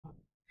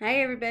Hi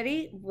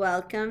everybody,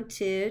 welcome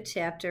to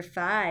chapter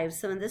 5.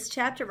 So in this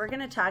chapter we're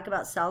going to talk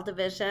about cell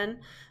division.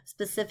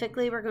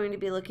 Specifically, we're going to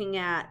be looking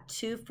at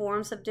two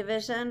forms of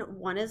division.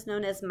 One is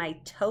known as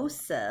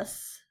mitosis.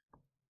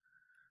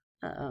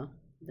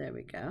 There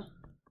we go.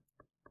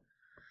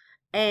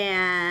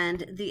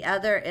 And the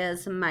other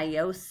is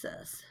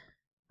meiosis.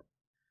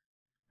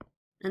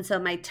 And so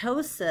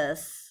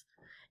mitosis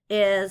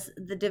is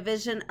the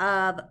division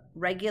of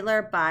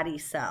regular body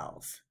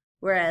cells,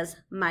 whereas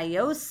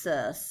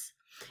meiosis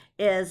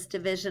is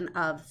division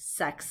of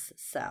sex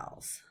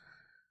cells.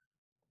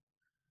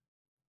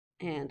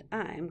 And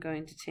I'm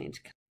going to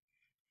change.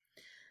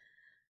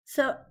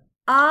 So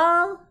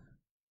all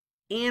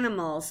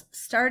animals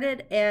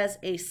started as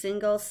a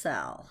single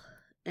cell.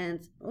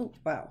 And, oh,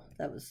 wow,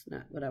 that was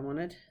not what I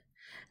wanted.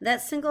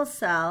 That single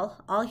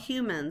cell, all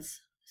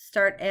humans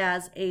start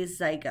as a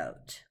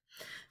zygote.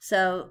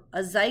 So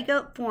a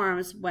zygote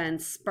forms when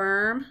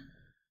sperm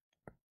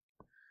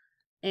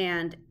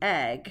and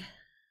egg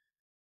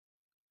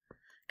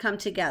come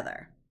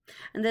together.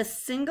 And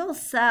this single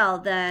cell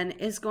then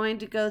is going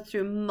to go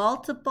through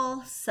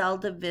multiple cell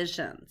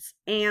divisions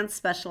and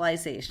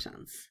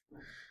specializations.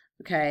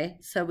 Okay,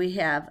 so we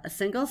have a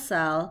single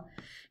cell.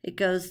 It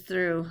goes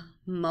through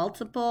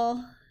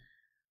multiple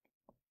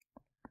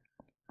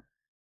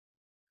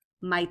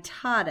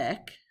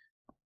mitotic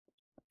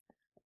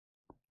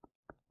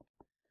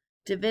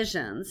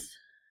divisions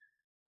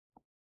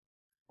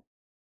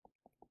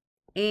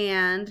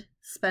and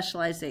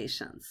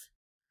specializations.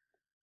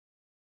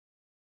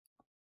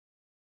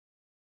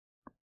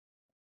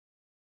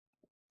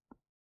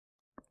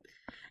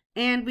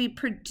 And we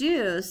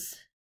produce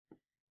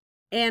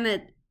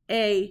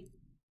a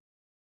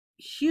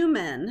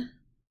human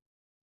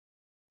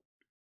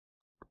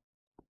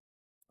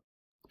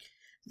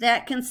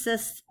that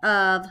consists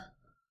of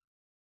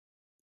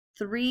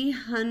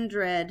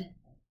 300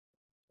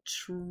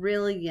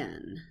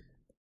 trillion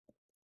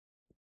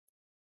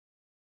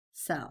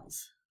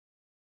cells.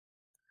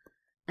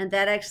 And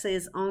that actually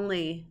is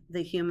only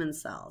the human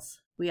cells.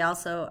 We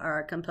also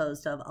are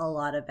composed of a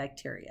lot of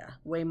bacteria,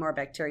 way more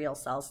bacterial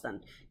cells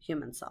than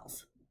human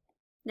cells.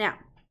 Now,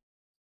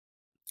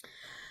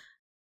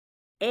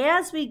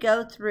 as we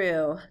go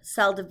through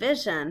cell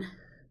division,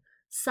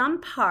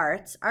 some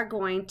parts are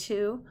going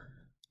to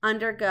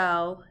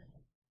undergo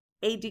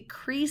a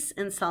decrease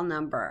in cell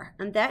number,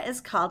 and that is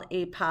called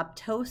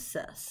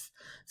apoptosis.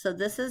 So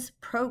this is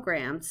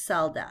programmed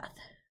cell death.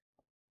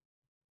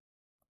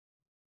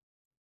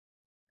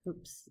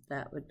 Oops,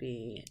 that would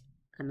be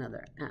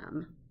another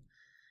M,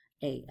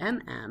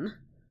 AMM.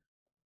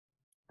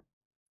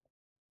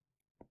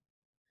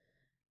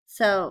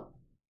 So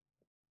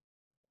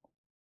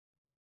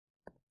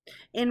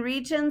in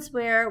regions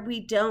where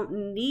we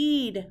don't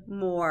need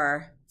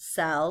more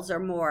cells or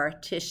more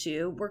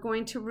tissue, we're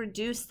going to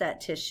reduce that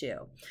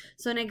tissue.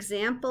 So an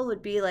example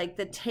would be like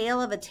the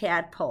tail of a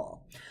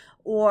tadpole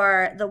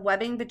or the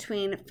webbing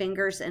between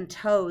fingers and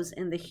toes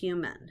in the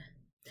human.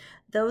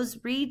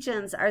 Those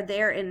regions are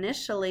there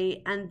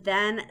initially, and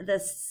then the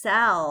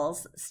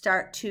cells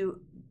start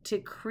to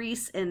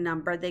decrease in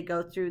number. They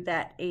go through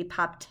that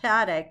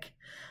apoptotic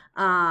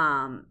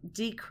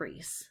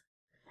decrease.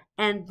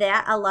 And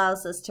that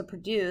allows us to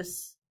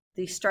produce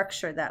the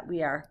structure that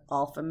we are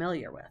all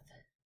familiar with.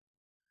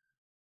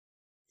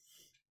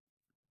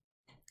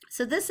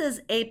 So this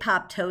is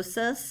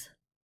apoptosis.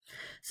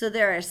 So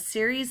there are a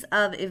series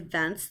of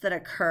events that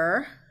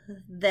occur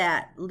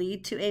that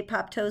lead to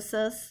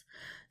apoptosis.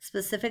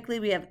 Specifically,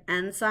 we have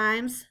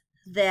enzymes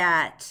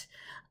that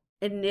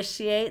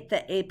initiate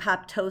the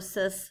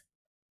apoptosis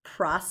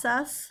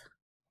process.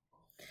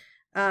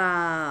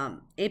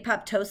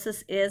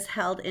 Apoptosis is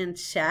held in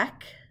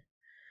check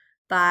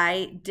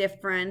by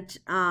different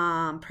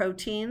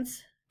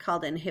proteins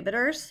called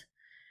inhibitors.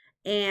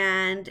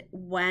 And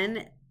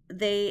when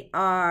they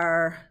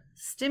are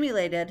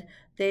stimulated,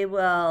 they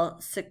will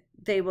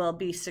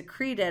be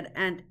secreted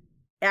and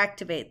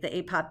activate the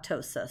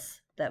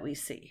apoptosis that we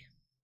see.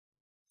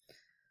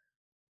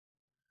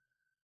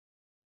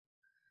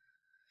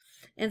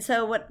 And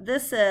so what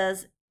this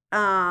is,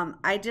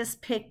 I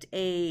just picked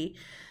a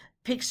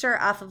picture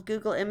off of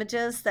Google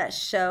Images that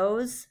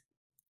shows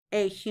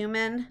a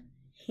human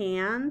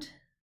hand,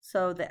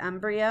 so the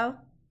embryo,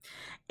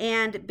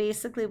 and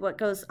basically what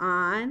goes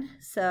on.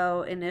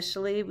 So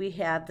initially we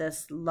have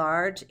this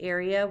large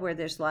area where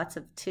there's lots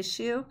of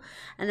tissue,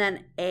 and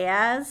then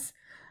as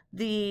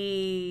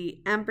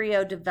the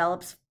embryo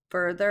develops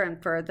further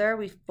and further,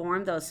 we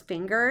form those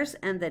fingers,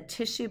 and the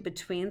tissue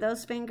between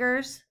those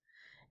fingers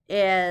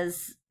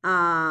is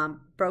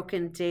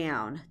broken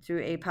down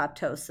through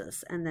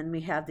apoptosis, and then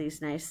we have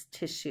these nice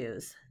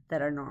tissues that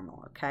are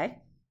normal, okay?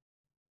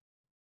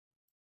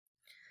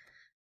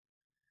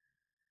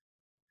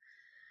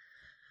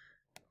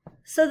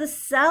 So the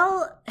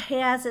cell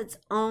has its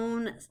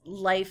own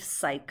life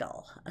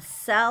cycle. A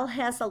cell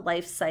has a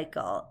life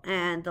cycle,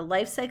 and the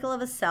life cycle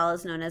of a cell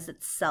is known as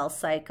its cell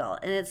cycle,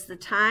 and it's the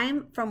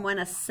time from when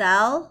a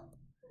cell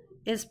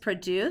is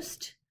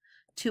produced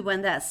to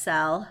when that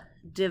cell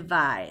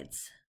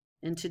divides.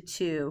 into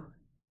 2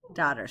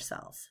 daughter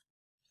cells.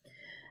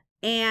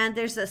 And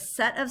there's a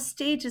set of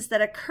stages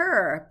that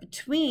occur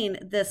between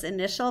this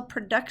initial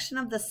production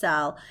of the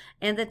cell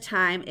and the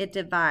time it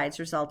divides,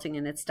 resulting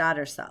in its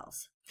daughter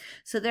cells.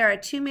 So there are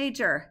 2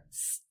 major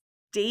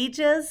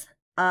stages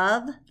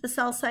of the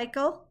cell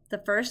cycle.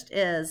 The first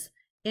is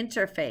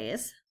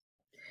interphase.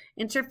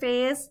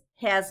 Interphase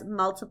has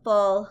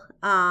multiple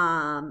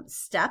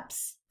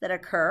steps that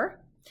occur.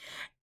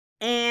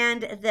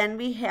 And then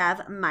we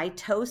have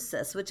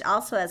mitosis, which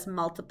also has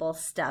multiple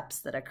steps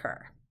that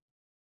occur.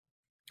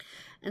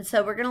 And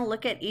so we're going to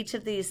look at each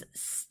of these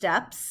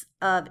steps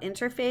of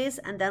interphase,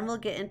 and then we'll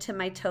get into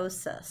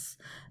mitosis.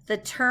 The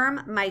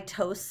term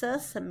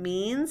mitosis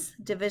means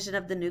division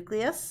of the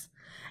nucleus,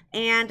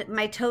 and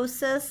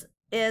mitosis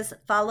is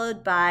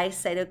followed by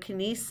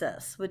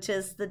cytokinesis, which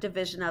is the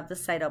division of the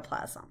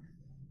cytoplasm.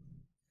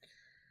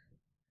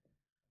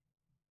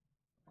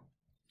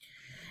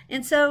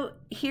 And so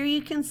here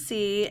you can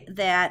see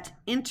that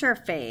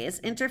interphase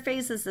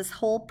is this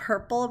whole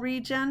purple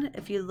region.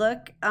 If you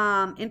look,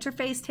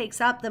 interphase takes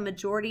up the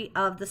majority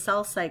of the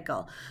cell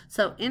cycle.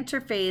 So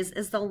interphase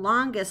is the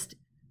longest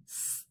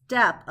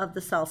step of the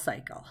cell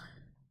cycle.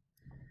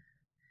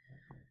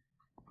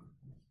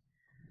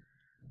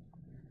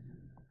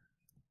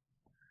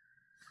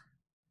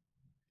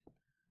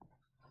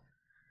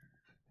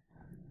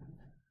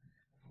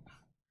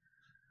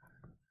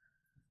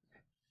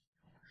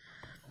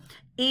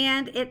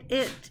 And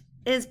it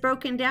is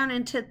broken down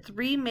into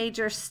 3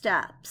 major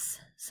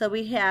steps. So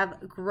we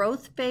have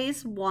growth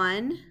phase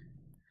 1,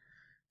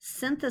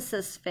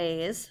 synthesis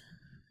phase,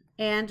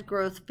 and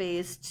growth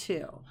phase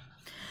 2.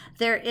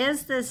 There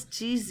is this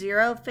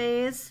G0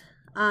 phase.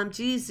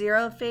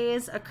 G0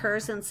 phase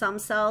occurs in some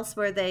cells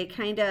where they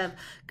kind of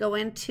go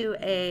into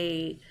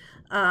a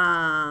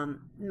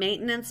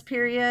maintenance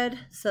period.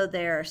 So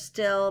they're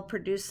still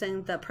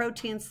producing the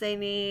proteins they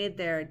need.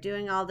 They're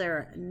doing all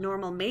their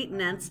normal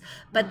maintenance,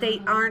 but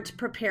they aren't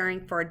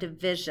preparing for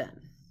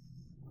division.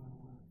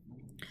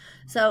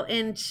 So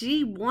in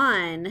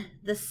G1,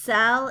 the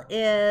cell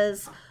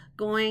is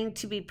going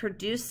to be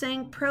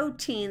producing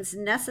proteins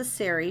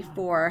necessary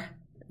for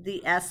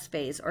the S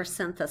phase or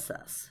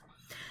synthesis.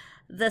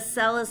 The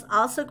cell is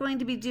also going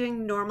to be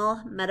doing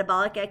normal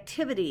metabolic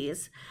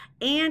activities,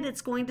 and it's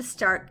going to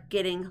start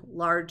getting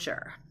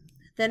larger.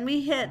 Then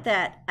we hit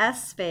that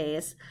S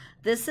phase.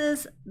 This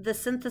is the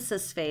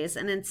synthesis phase,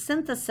 and in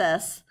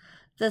synthesis,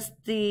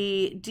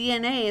 the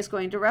DNA is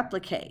going to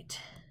replicate.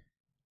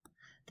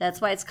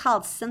 That's why it's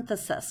called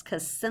synthesis,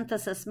 because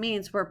synthesis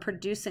means we're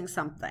producing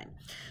something.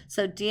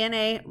 So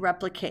DNA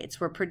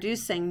replicates. We're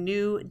producing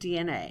new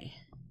DNA.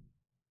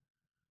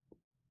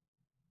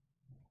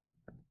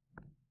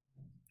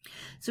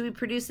 So we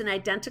produce an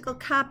identical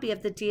copy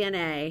of the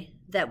DNA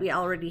that we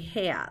already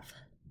have.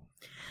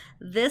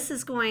 This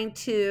is going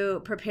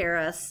to prepare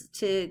us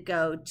to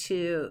go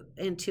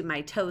into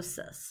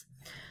mitosis.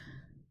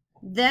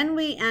 Then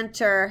we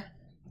enter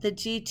the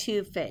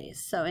G2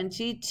 phase. So in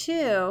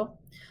G2,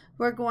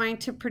 we're going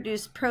to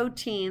produce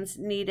proteins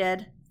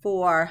needed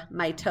for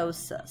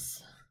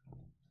mitosis.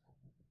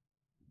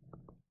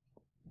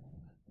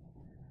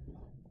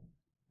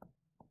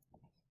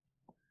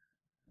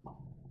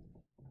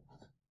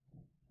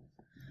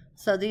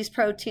 So these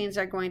proteins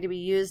are going to be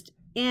used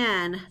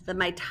in the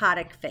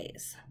mitotic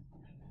phase.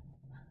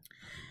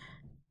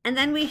 And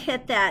then we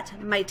hit that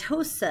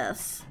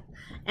mitosis.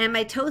 And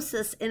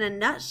mitosis, in a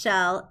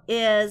nutshell,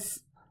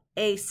 is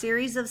a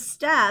series of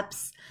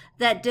steps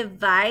that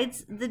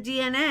divides the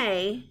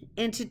DNA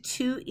into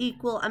 2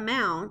 equal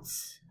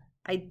amounts,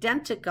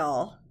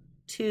 identical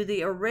to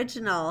the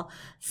original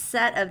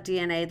set of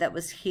DNA that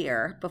was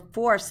here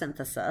before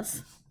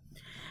synthesis.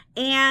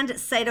 And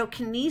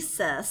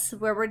cytokinesis,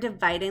 where we're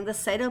dividing the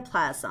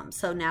cytoplasm.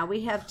 So now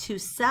we have 2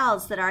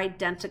 cells that are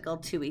identical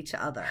to each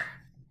other.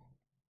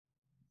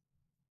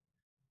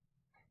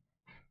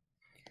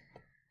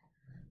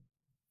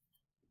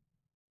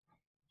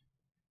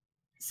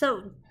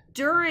 So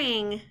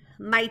during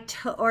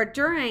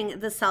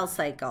the cell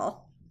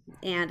cycle,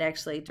 and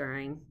actually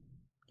during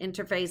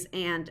interphase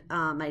and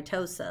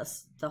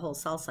mitosis, the whole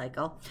cell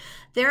cycle,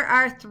 there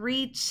are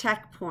 3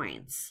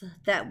 checkpoints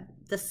that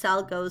the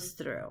cell goes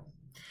through.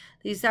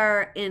 These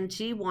are in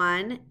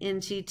G1, in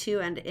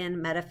G2, and in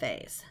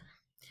metaphase.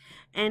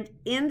 And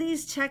in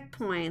these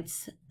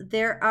checkpoints,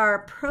 there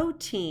are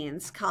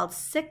proteins called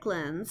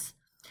cyclins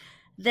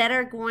that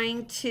are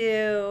going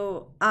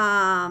to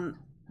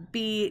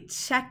be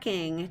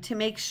checking to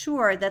make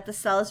sure that the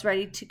cell is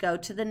ready to go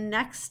to the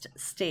next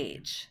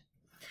stage.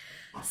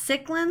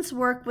 Cyclins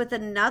work with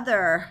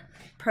another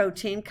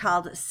protein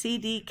called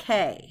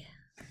CDK,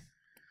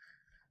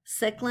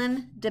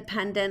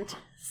 cyclin-dependent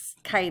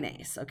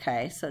kinase.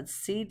 Okay, so it's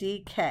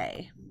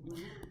CDK.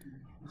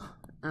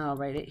 I'll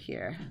write it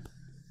here.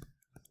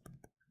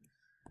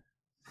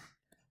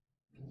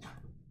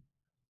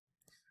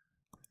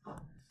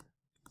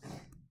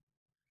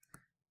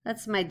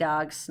 That's my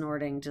dog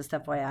snorting, just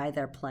FYI,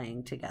 they're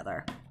playing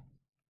together.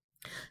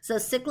 So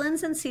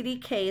cyclins and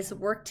CDKs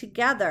work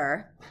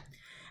together,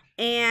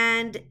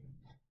 and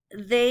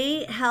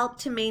they help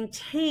to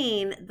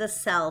maintain the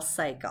cell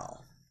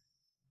cycle.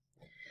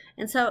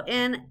 And so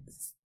in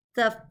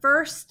the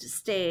first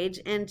stage,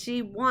 in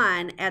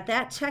G1, at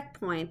that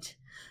checkpoint,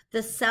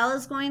 the cell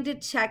is going to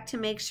check to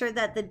make sure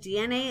that the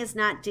DNA is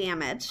not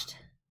damaged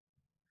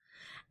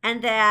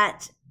and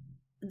that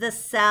the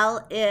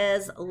cell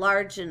is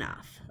large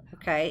enough.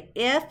 Okay,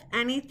 if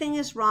anything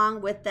is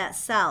wrong with that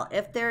cell,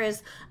 if there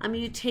is a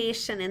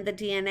mutation in the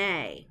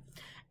DNA,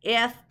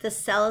 if the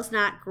cell is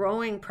not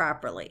growing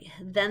properly,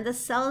 then the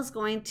cell is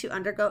going to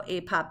undergo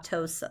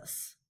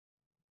apoptosis.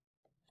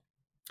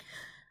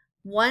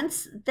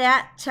 Once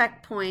that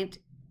checkpoint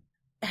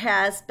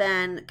has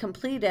been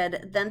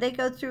completed, then they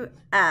go through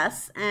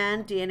S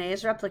and DNA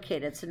is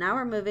replicated. So now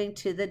we're moving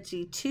to the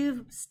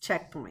G2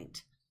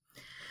 checkpoint.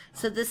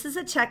 So this is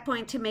a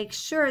checkpoint to make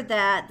sure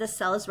that the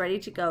cell is ready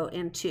to go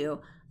into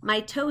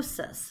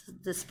mitosis.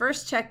 This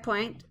first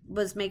checkpoint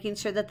was making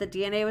sure that the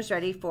DNA was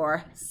ready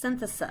for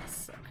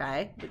synthesis,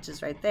 okay, which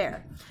is right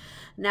there.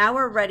 Now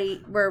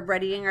we're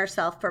readying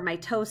ourselves for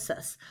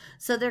mitosis.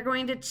 So they're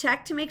going to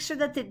check to make sure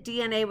that the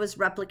DNA was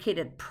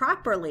replicated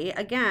properly.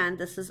 Again,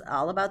 this is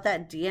all about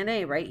that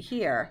DNA right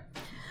here.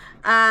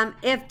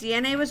 If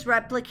DNA was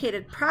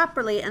replicated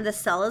properly and the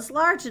cell is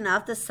large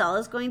enough, the cell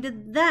is going to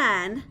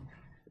then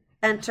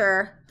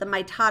enter the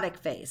mitotic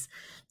phase.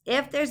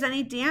 If there's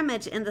any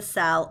damage in the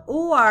cell,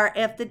 or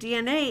if the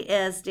DNA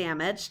is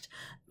damaged,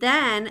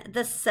 then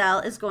the cell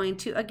is going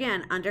to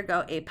again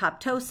undergo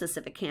apoptosis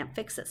if it can't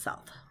fix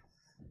itself.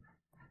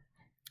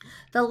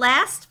 The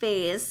last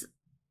phase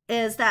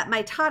is that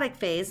mitotic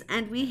phase,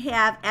 and we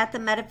have at the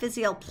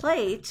metaphyseal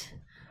plate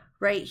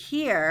right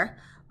here,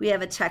 we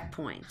have a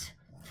checkpoint.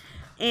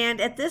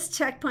 And at this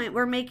checkpoint,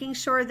 we're making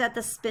sure that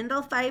the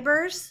spindle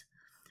fibers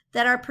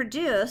that are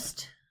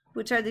produced,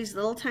 which are these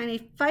little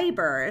tiny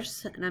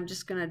fibers, and I'm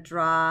just going to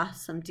draw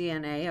some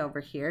DNA over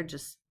here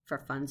just for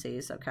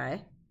funsies,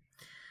 okay?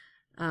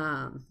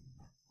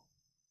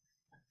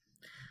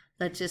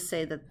 Let's just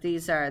say that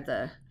these are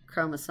the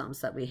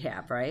chromosomes that we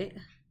have, right?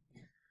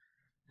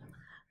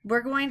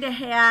 We're going to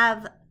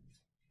have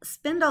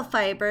spindle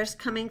fibers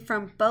coming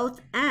from both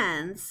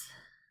ends,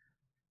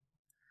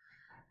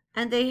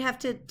 and they have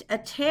to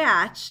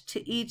attach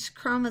to each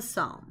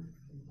chromosome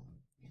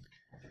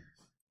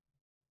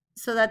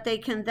so that they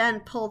can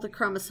then pull the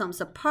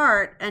chromosomes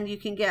apart, and you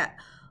can get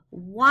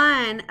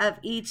one of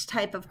each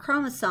type of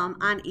chromosome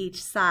on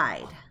each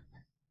side.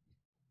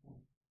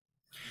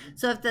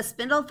 So if the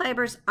spindle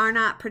fibers are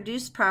not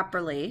produced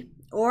properly,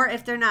 or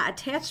if they're not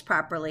attached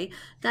properly,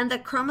 then the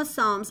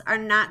chromosomes are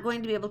not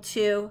going to be able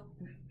to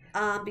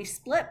be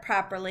split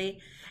properly,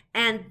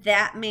 and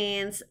that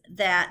means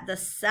that the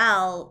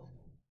cells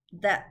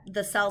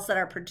that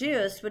are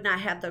produced would not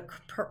have the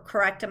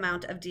correct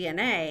amount of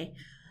DNA.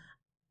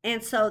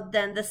 And so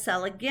then the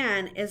cell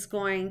again is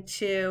going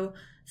to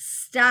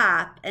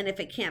stop, and if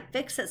it can't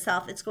fix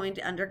itself, it's going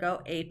to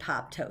undergo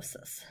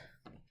apoptosis.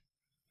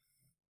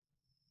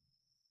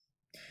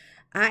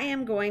 I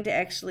am going to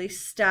actually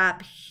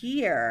stop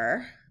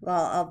here.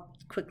 Well, I'll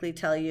quickly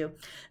tell you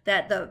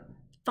that the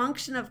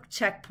function of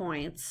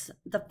checkpoints,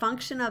 the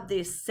function of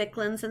these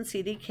cyclins and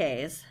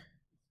CDKs,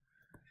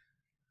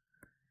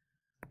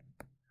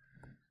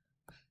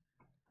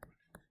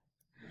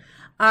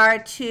 are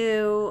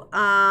to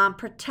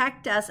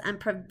protect us and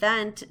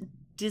prevent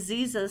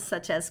diseases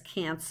such as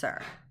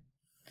cancer.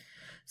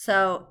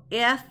 So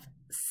if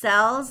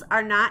cells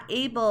are not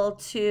able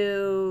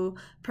to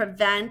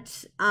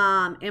prevent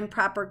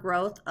improper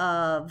growth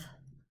of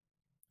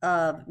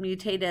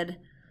mutated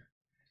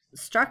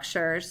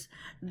structures,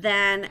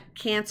 then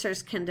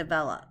cancers can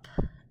develop.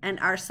 And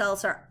our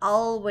cells are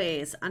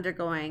always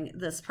undergoing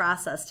this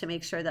process to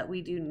make sure that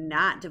we do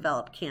not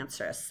develop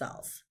cancerous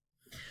cells.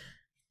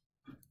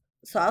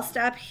 So I'll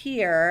stop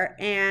here,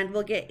 and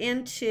we'll get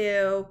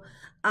into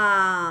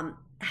how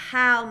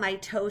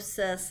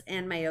mitosis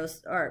and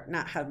meiosis, or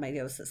not how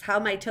meiosis, how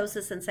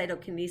mitosis and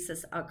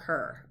cytokinesis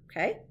occur,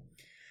 okay?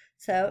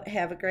 So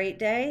have a great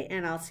day,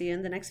 and I'll see you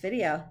in the next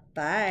video.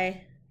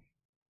 Bye.